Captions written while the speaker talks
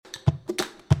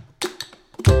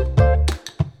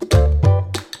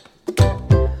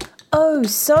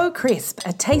So Crisp,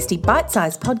 a tasty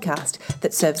bite-sized podcast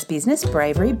that serves business,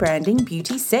 bravery, branding,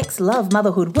 beauty, sex, love,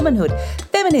 motherhood, womanhood,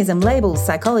 feminism, labels,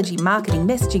 psychology, marketing,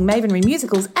 messaging, mavenry,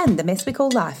 musicals, and the mess we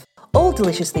call life. All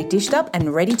deliciously dished up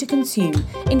and ready to consume.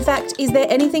 In fact, is there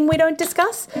anything we don't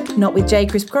discuss? Not with J.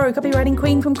 Crisp Crow, copywriting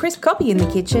queen from Crisp Copy in the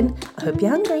kitchen. I hope you're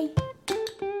hungry.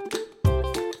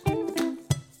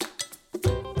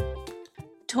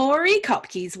 Tori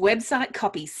Kopke's website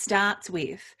copy starts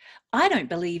with, I don't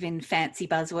believe in fancy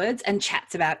buzzwords and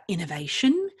chats about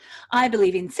innovation. I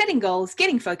believe in setting goals,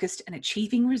 getting focused and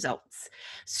achieving results.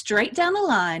 Straight down the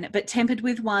line, but tempered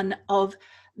with one of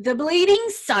the bleeding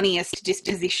sunniest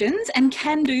dispositions and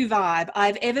can-do vibe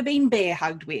I've ever been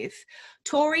bear-hugged with.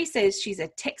 Tori says she's a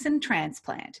Texan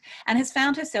transplant and has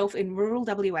found herself in rural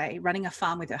WA running a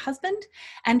farm with her husband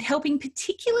and helping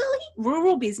particularly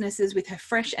rural businesses with her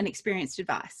fresh and experienced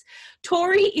advice.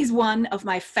 Tori is one of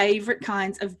my favourite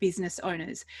kinds of business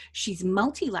owners. She's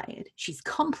multi-layered, she's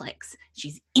complex,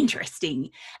 she's interesting,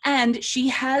 and she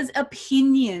has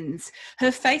opinions.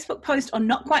 Her Facebook post on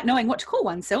not quite knowing what to call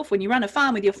oneself when you run a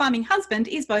farm with your farming husband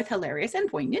is both hilarious and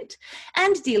poignant.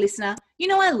 And dear listener, you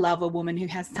know I love a woman who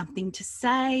has something to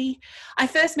say. I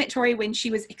first met Tori when she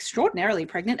was extraordinarily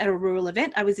pregnant at a rural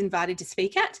event I was invited to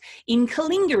speak at in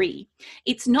Kalingari.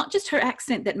 It's not just her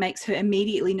accent that makes her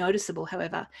immediately noticeable,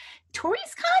 however.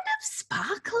 Tori's kind of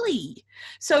sparkly.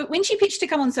 So when she pitched to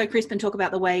come on So Crisp and talk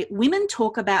about the way women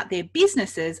talk about their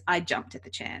businesses, I jumped at the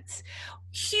chance.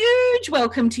 Huge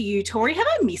welcome to you, Tori. Have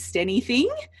I missed anything?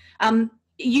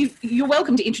 You're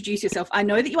welcome to introduce yourself. I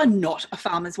know that you are not a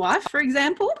farmer's wife, for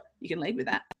example. You can lead with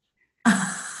that.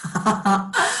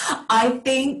 I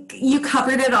think you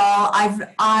covered it all.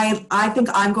 I think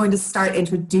I'm going to start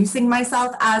introducing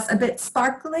myself as a bit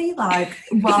sparkly, like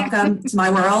welcome to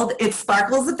my world. It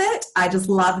sparkles a bit. I just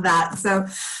love that. So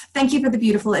thank you for the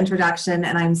beautiful introduction,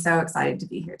 and I'm so excited to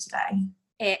be here today.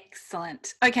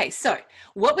 Excellent. Okay, so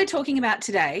what we're talking about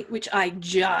today, which I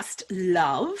just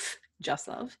love,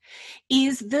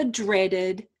 is the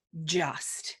dreaded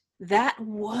just. That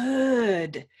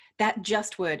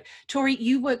just word. Tori,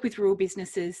 you work with rural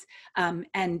businesses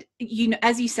and, you know,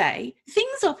 as you say,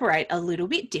 things operate a little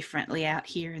bit differently out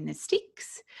here in the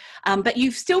sticks, but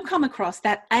you've still come across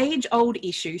that age-old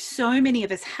issue so many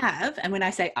of us have, and when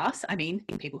I say us, I mean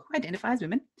people who identify as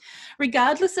women,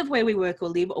 regardless of where we work or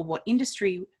live or what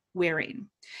industry we're in.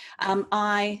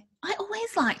 I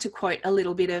always like to quote a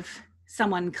little bit of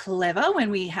someone clever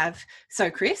when we have So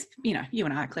Crisp. You know, you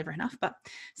and I are clever enough, but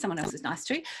someone else is nice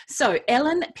too. So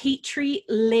Ellen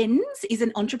Petrie-Lenz is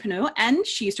an entrepreneur and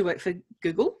she used to work for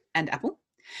Google and Apple.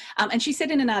 And she said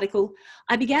in an article,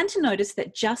 I began to notice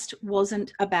that just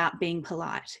wasn't about being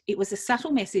polite. It was a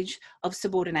subtle message of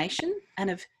subordination and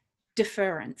of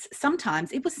deference.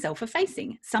 Sometimes it was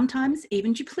self-effacing, sometimes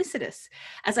even duplicitous.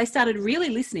 As I started really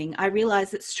listening, I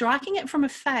realized that striking it from a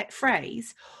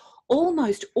phrase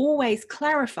almost always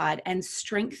clarified and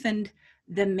strengthened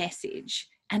the message.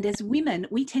 And as women,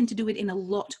 we tend to do it in a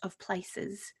lot of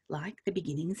places, like the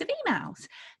beginnings of emails.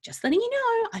 Just letting you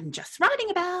know, I'm just writing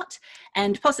about,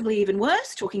 and possibly even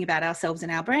worse, talking about ourselves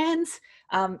and our brands.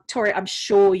 Tori, I'm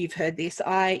sure you've heard this.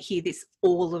 I hear this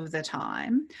all of the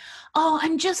time. Oh,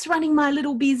 I'm just running my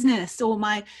little business or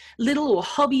my little or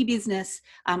hobby business.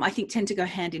 I think tend to go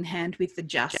hand in hand with the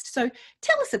just. So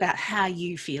tell us about how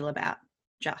you feel about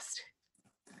just.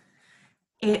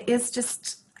 It is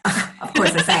just, of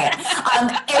course I say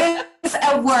it. It's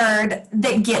a word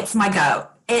that gets my goat.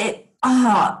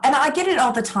 And I get it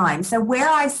all the time. So where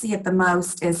I see it the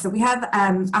most is, so we have,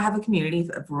 I have a community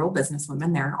of rural business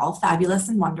women. They're all fabulous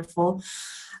and wonderful.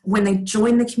 When they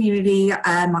join the community,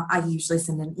 I usually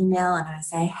send an email and I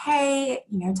say, hey,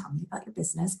 tell me about your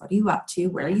business. What are you up to?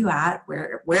 Where are you at?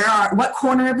 What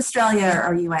corner of Australia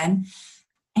are you in?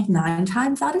 And 9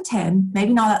 times out of 10,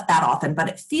 maybe not that often, but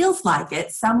it feels like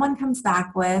it, someone comes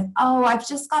back with, oh, I've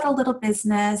just got a little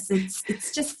business. It's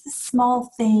just a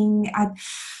small thing.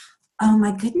 Oh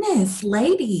my goodness,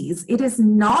 ladies, it is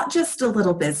not just a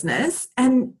little business.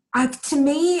 And to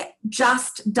me,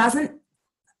 just doesn't,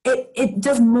 it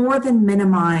does more than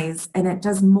minimize, and it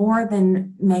does more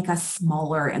than make us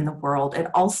smaller in the world. It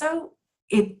also,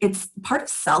 it's part of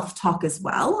self-talk as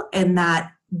well, in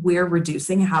that we're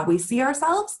reducing how we see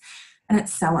ourselves, and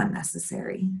it's so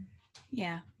unnecessary.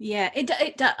 Yeah.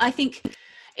 I think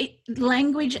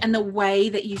language and the way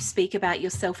that you speak about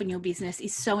yourself and your business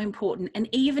is so important. And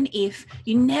even if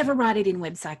you never write it in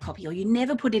website copy or you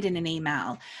never put it in an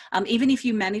email, even if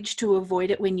you manage to avoid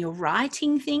it when you're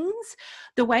writing things,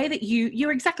 the way that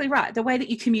you're exactly right, the way that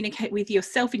you communicate with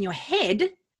yourself in your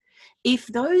head if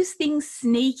those things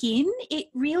sneak in,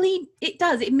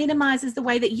 it minimizes the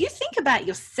way that you think about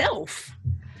yourself.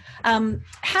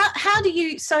 How do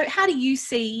you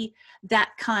see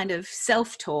that kind of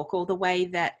self-talk, or the way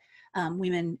that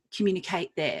women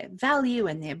communicate their value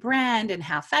and their brand and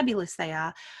how fabulous they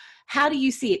are? How do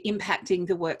you see it impacting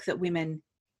the work that women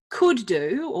could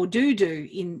do or do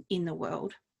in the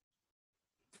world?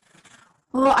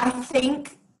 Well, I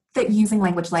think that using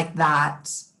language like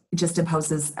that just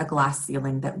imposes a glass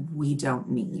ceiling that we don't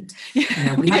need. We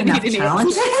have enough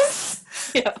challenges.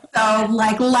 Yeah. So,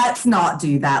 let's not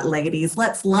do that, ladies.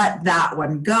 Let's let that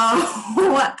one go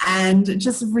and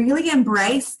just really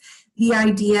embrace the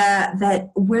idea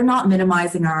that we're not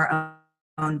minimizing our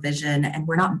own vision and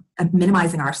we're not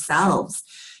minimizing ourselves.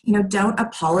 Don't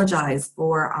apologize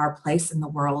for our place in the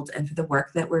world and for the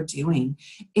work that we're doing.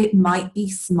 It might be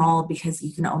small because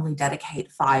you can only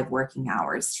dedicate 5 working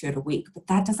hours to it a week, but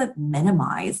that doesn't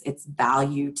minimize its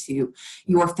value to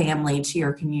your family, to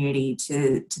your community,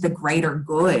 to the greater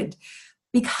good.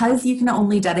 Because you can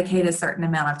only dedicate a certain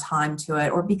amount of time to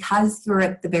it, or because you're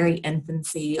at the very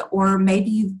infancy, or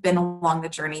maybe you've been along the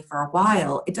journey for a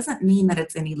while, it doesn't mean that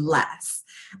it's any less.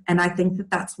 And I think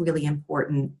that that's really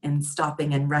important in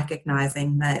stopping and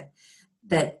recognizing that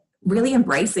really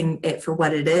embracing it for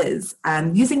what it is.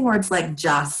 Using words like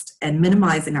just and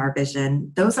minimizing our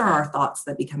vision, those are our thoughts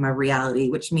that become a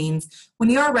reality, which means when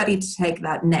you're ready to take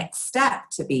that next step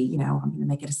to be, I'm going to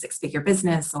make it a 6-figure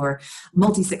business or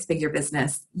multi-6-figure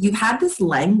business, you've had this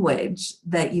language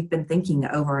that you've been thinking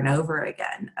over and over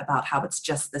again about how it's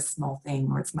just this small thing,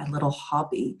 or it's my little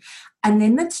hobby. And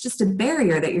then that's just a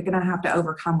barrier that you're going to have to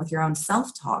overcome with your own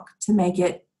self-talk to make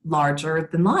it larger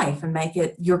than life and make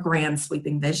it your grand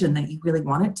sweeping vision that you really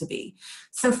want it to be.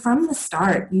 So from the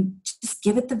start, you just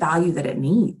give it the value that it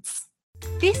needs.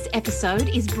 This episode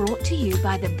is brought to you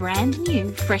by the brand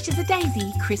new Fresh as a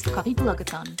Daisy Crisp Copy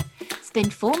Blogathon.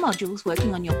 Spend 4 modules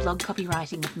working on your blog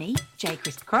copywriting with me, J.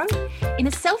 Crisp Crow, in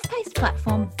a self-paced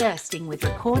platform bursting with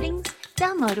recordings,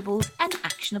 downloadables, and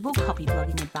actionable copy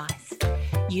blogging advice.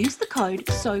 Use the code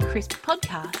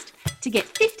SOCRISPPodcast to get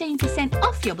 15%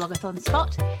 off your blogathon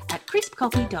spot at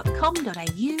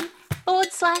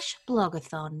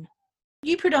crispcopy.com.au/blogathon.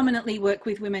 You predominantly work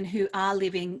with women who are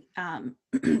living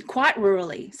quite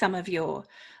rurally. Some of your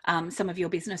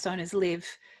business owners live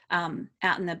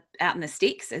out in the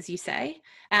sticks, as you say,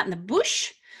 out in the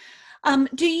bush. I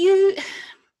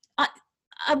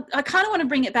kind of want to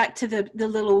bring it back to the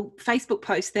little Facebook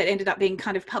post that ended up being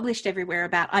kind of published everywhere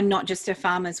about I'm not just a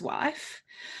farmer's wife.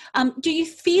 Do you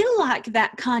feel like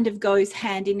that kind of goes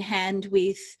hand in hand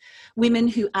with women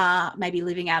who are maybe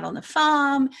living out on the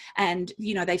farm and,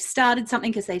 they've started something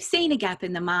because they've seen a gap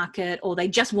in the market, or they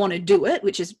just want to do it,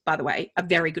 which is, by the way, a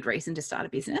very good reason to start a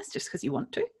business, just because you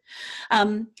want to,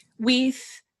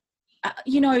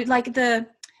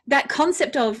 that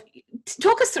concept of,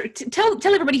 talk us through,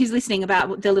 tell everybody who's listening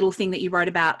about the little thing that you wrote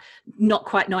about not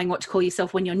quite knowing what to call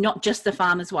yourself when you're not just the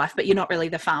farmer's wife, but you're not really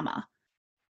the farmer.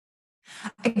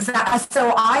 Exactly.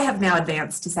 So I have now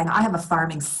advanced to saying I have a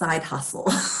farming side hustle.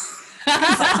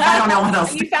 I don't know what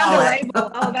else to call it. You found a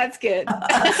label. Oh, that's good.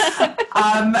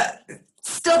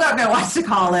 Still don't know what to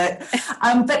call it.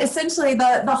 But essentially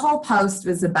the whole post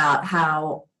was about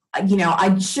how,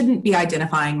 I shouldn't be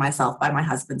identifying myself by my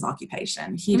husband's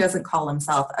occupation. He doesn't call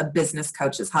himself a business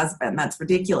coach's husband. That's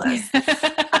ridiculous. So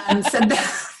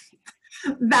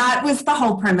that was the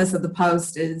whole premise of the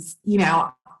post is,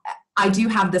 I do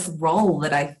have this role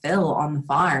that I fill on the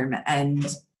farm, and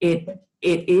it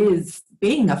is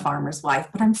being a farmer's wife,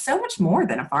 but I'm so much more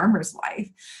than a farmer's wife.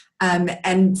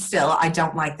 And still, I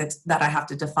don't like that I have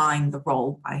to define the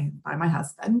role by my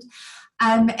husband.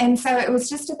 And so it was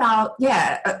just about,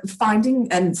 finding,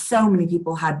 and so many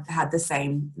people had the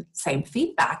same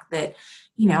feedback that,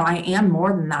 I am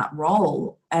more than that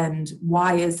role. And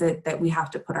why is it that we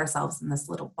have to put ourselves in this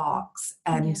little box?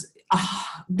 And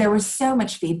there was so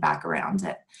much feedback around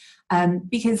it.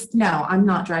 Because no, I'm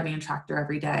not driving a tractor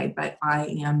every day, but I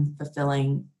am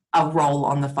fulfilling a role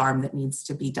on the farm that needs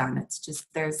to be done. It's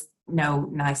just, there's no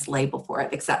nice label for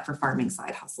it except for farming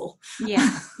side hustle.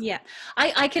 Yeah.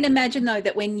 I can imagine though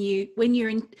that when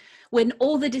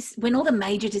all the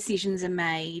major decisions are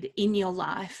made in your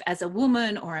life as a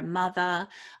woman or a mother,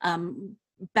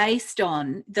 based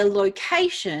on the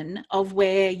location of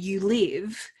where you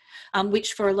live,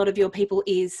 which for a lot of your people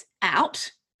is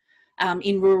out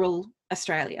in rural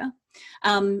Australia,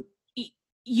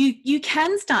 you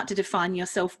can start to define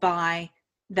yourself by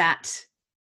that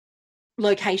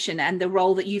location and the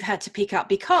role that you've had to pick up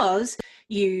because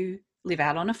you live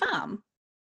out on a farm.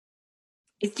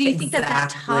 Do you think that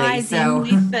Exactly. ties in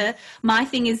with my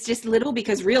thing is just little,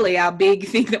 because really our big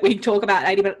thing that we talk about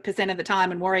 80% of the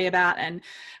time and worry about, and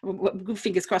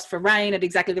fingers crossed for rain at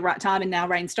exactly the right time, and now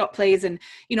rain stop please, and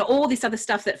all this other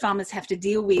stuff that farmers have to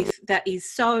deal with that is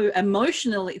so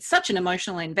emotional. It's such an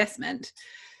emotional investment.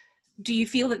 Do you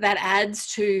feel that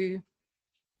adds to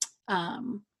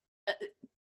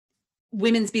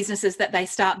women's businesses that they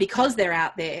start because they're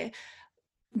out there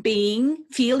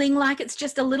feeling like it's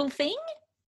just a little thing?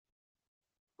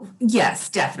 Yes,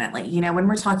 definitely. When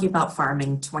we're talking about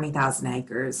farming 20,000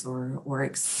 acres or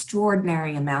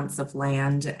extraordinary amounts of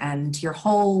land, and your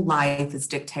whole life is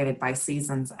dictated by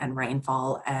seasons and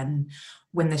rainfall and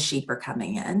when the sheep are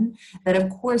coming in, that of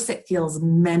course it feels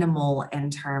minimal in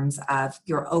terms of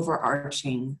your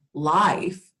overarching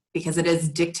life, because it is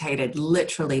dictated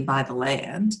literally by the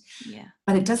land. Yeah.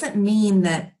 But it doesn't mean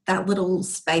that little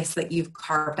space that you've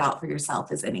carved out for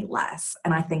yourself is any less.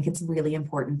 And I think it's really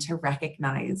important to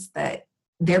recognize that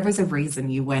there was a reason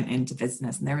you went into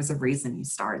business and there was a reason you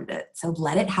started it. So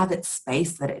let it have its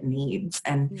space that it needs,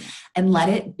 and let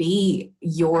it be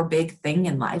your big thing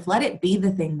in life. Let it be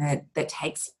the thing that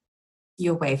takes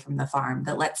you away from the farm,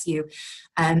 that lets you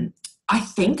I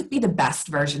think be the best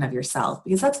version of yourself,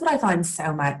 because that's what I find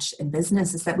so much in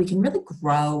business, is that we can really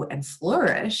grow and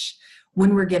flourish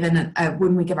when we're given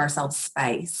when we give ourselves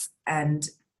space. And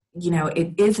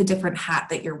it is a different hat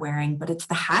that you're wearing, but it's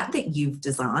the hat that you've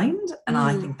designed, and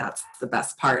I think that's the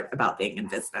best part about being in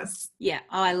business. Yeah,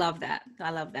 I love that.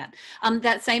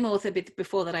 That same author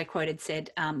before that I quoted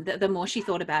said that the more she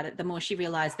thought about it, the more she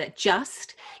realized that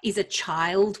just is a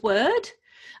child word,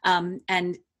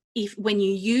 and when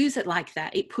you use it like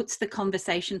that, it puts the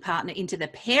conversation partner into the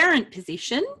parent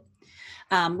position,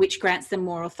 which grants them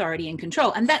more authority and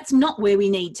control. And that's not where we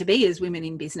need to be as women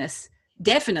in business.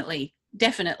 Definitely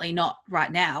not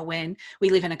right now, when we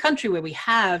live in a country where we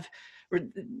have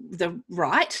the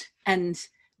right, and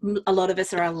a lot of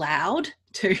us are allowed,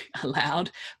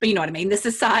 but you know what I mean? The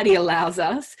society allows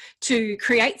us to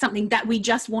create something that we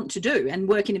just want to do and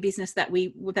work in a business that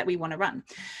we want to run.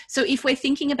 So if we're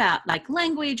thinking about like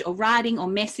language or writing or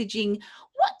messaging,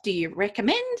 what do you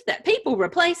recommend that people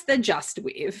replace the just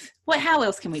with? How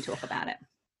else can we talk about it?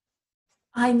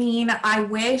 I mean, I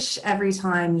wish every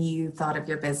time you thought of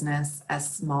your business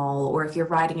as small, or if you're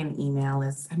writing an email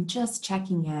as "I'm just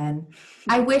checking in,"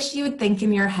 I wish you would think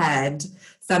in your head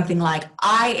something like,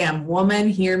 "I am woman,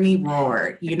 hear me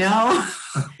roar,"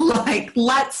 like,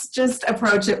 let's just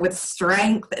approach it with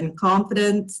strength and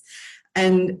confidence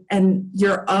and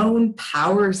your own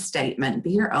power statement,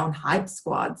 be your own hype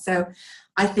squad. So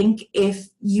I think if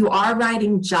you are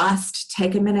writing, just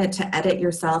take a minute to edit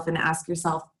yourself and ask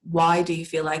yourself, why do you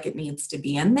feel like it needs to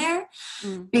be in there?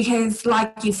 Because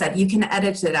like you said, you can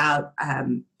edit it out,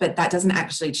 but that doesn't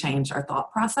actually change our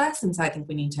thought process. And so I think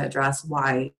we need to address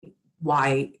why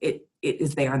it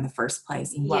is there in the first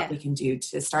place, and what we can do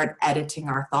to start editing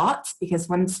our thoughts, because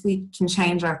once we can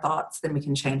change our thoughts, then we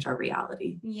can change our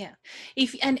reality. Yeah.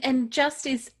 And just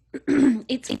is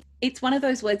it's one of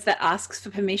those words that asks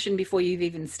for permission before you've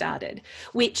even started,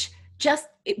 which says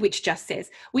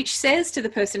to the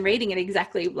person reading it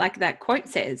exactly like that quote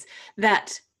says,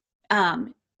 that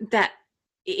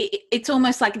it's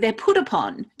almost like they're put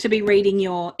upon to be reading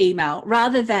your email,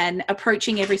 rather than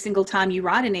approaching every single time you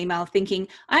write an email thinking,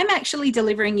 I'm actually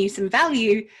delivering you some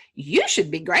value. You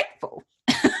should be grateful.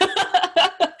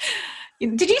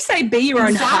 Did you say be your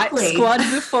own hype squad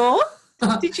before?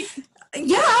 Did you?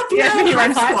 Yeah, be your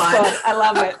own hype squad. I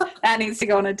love it. That needs to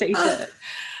go on a t-shirt.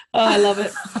 Oh, I love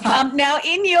it. Now,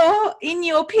 in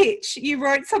your pitch, you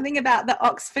wrote something about the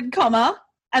Oxford comma,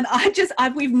 and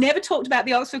we've never talked about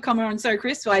the Oxford comma on So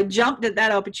Chris, so I jumped at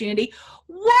that opportunity.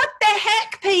 What the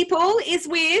heck, people, is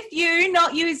with you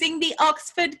not using the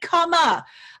Oxford comma?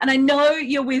 And I know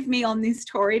you're with me on this,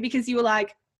 Tori, because you were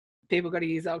like, people got to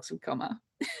use Oxford comma.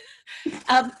 Do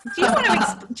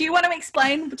you want to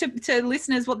explain to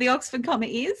listeners what the Oxford comma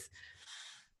is?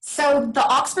 So the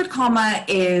Oxford comma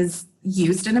is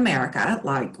used in America.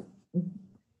 Like,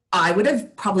 I would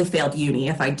have probably failed uni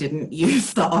if I didn't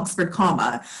use the Oxford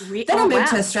comma. Then I moved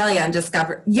to Australia and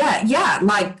discovered,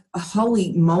 like,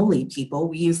 holy moly, people,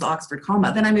 we use the Oxford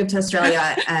comma. Then I moved to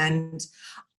Australia, and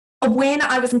when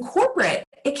I was in corporate,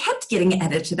 it kept getting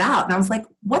edited out. And I was like,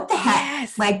 what the heck?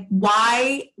 Yes. Like,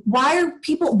 why are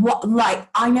people,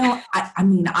 I know, I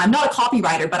mean, I'm not a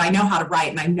copywriter, but I know how to write,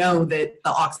 and I know that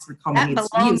the Oxford comma needs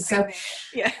to be used. So,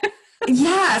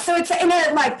 yeah. So it's in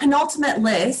a penultimate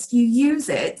list, you use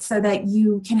it so that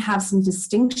you can have some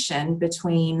distinction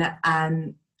between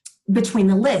between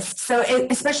the lists. So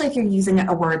especially if you're using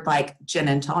a word like gin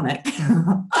and tonic.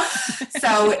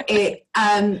 So it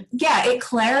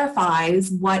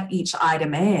clarifies what each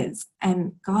item is.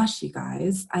 And gosh, you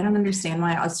guys, I don't understand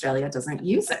why Australia doesn't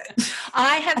use it.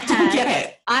 I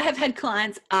have had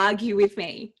clients argue with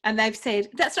me and they've said,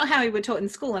 that's not how we were taught in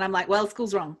school. And I'm like, well,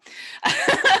 school's wrong.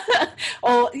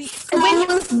 Or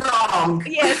school is wrong.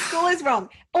 Yeah, school is wrong.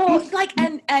 Or like,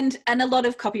 and a lot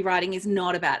of copywriting is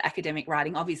not about academic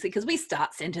writing, obviously, because we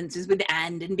start sentences with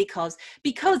and because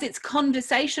it's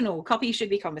conversational. Copy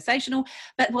should be conversational.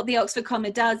 But what the Oxford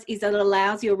comma does is it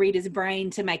allows your reader's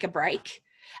brain to make a break.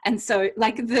 And so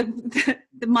like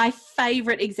my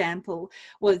favorite example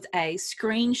was a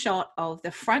screenshot of the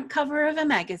front cover of a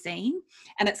magazine,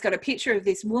 and it's got a picture of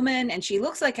this woman and she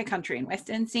looks like a country and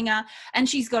western singer and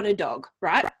she's got a dog,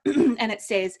 right? And it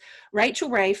says,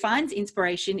 Rachel Ray finds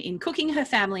inspiration in cooking her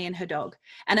family and her dog.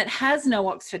 And it has no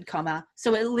Oxford comma.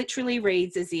 So it literally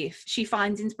reads as if she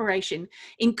finds inspiration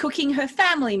in cooking her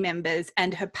family members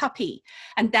and her puppy.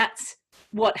 And that's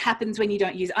what happens when you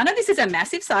don't use it. I know this is a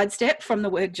massive sidestep from the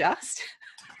word just.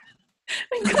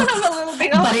 We've gone a little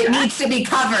bit off. But it needs to be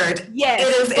covered. Yes. It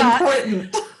is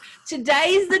important.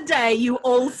 Today's the day you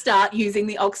all start using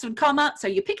the Oxford comma. So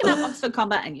you're picking up Oxford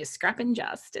comma and you're scrapping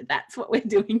just. That's what we're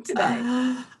doing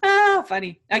today.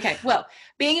 Funny. Okay, well,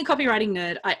 being a copywriting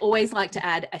nerd, I always like to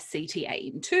add a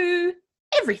CTA into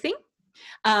everything.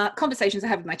 Conversations I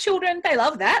have with my children, they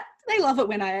love that. They love it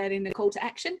when I add in a call to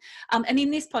action. And in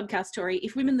this podcast, Tori,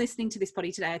 if women listening to this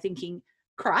potty today are thinking,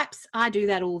 cripes, I do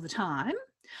that all the time.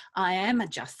 I am a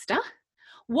juster.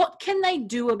 What can they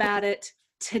do about it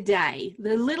today?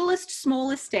 The littlest,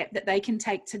 smallest step that they can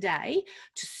take today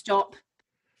to stop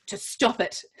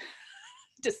it,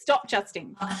 to stop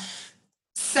justing.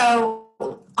 So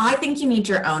I think you need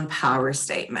your own power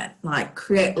statement. Like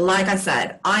I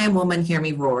said, I am woman, hear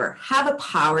me roar. Have a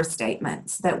power statement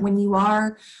so that when you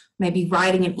are maybe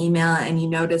writing an email and you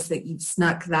notice that you've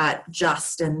snuck that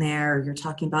just in there, you're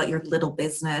talking about your little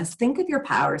business, think of your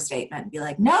power statement. Be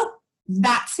like, nope,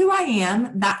 that's who I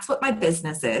am. That's what my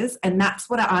business is. And that's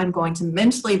what I'm going to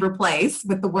mentally replace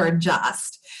with the word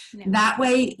just. Yeah. That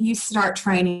way you start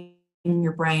training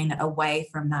your brain away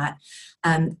from that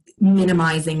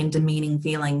minimizing and demeaning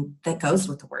feeling that goes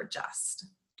with the word just.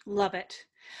 Love it.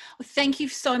 Well, thank you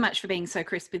so much for being so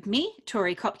crisp with me,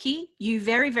 Tori Kopke. You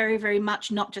very, very, very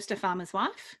much not just a farmer's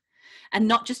wife and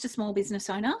not just a small business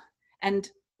owner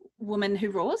and woman who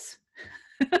roars.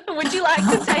 Would you like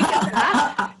to take it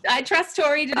back? I trust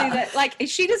Tori to do that. Like, if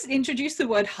she just introduced the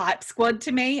word hype squad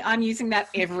to me, I'm using that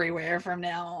everywhere from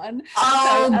now on.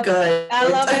 Good. I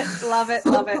love it, love it,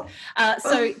 love it.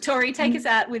 So, Tori, take us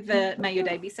out with the May Your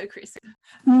Day Be So Crisp.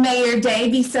 May your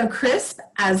day be so crisp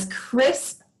as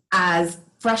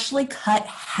freshly cut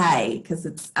hay, because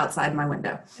it's outside my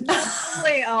window.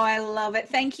 Oh, I love it.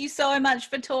 Thank you so much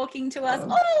for talking to us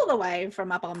all the way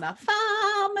from up on the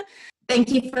farm.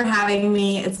 Thank you for having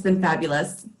me. It's been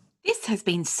fabulous. This has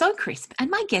been So Crisp, and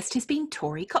my guest has been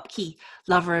Tori Kopke,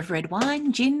 lover of red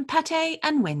wine, gin, pate,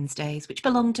 and Wednesdays, which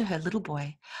belong to her little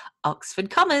boy. Oxford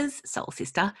commas, soul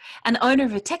sister, and owner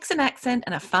of a Texan accent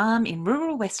and a farm in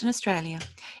rural Western Australia.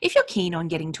 If you're keen on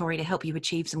getting Tori to help you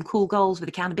achieve some cool goals with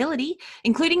accountability,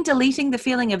 including deleting the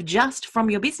feeling of just from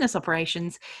your business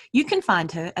operations, you can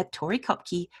find her at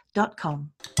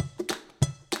torikopke.com.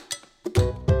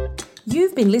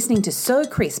 You've been listening to So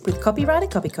Crisp with copywriter,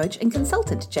 copy coach and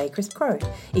consultant J. Crisp Crowe.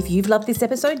 If you've loved this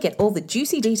episode, get all the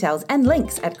juicy details and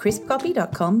links at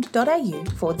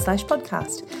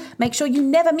crispcopy.com.au/podcast. Make sure you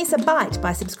never miss a bite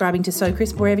by subscribing to So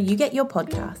Crisp wherever you get your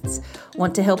podcasts.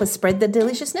 Want to help us spread the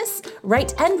deliciousness?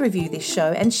 Rate and review this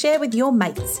show and share with your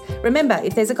mates. Remember,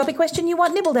 if there's a copy question you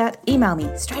want nibbled at, email me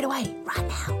straight away, right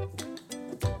now.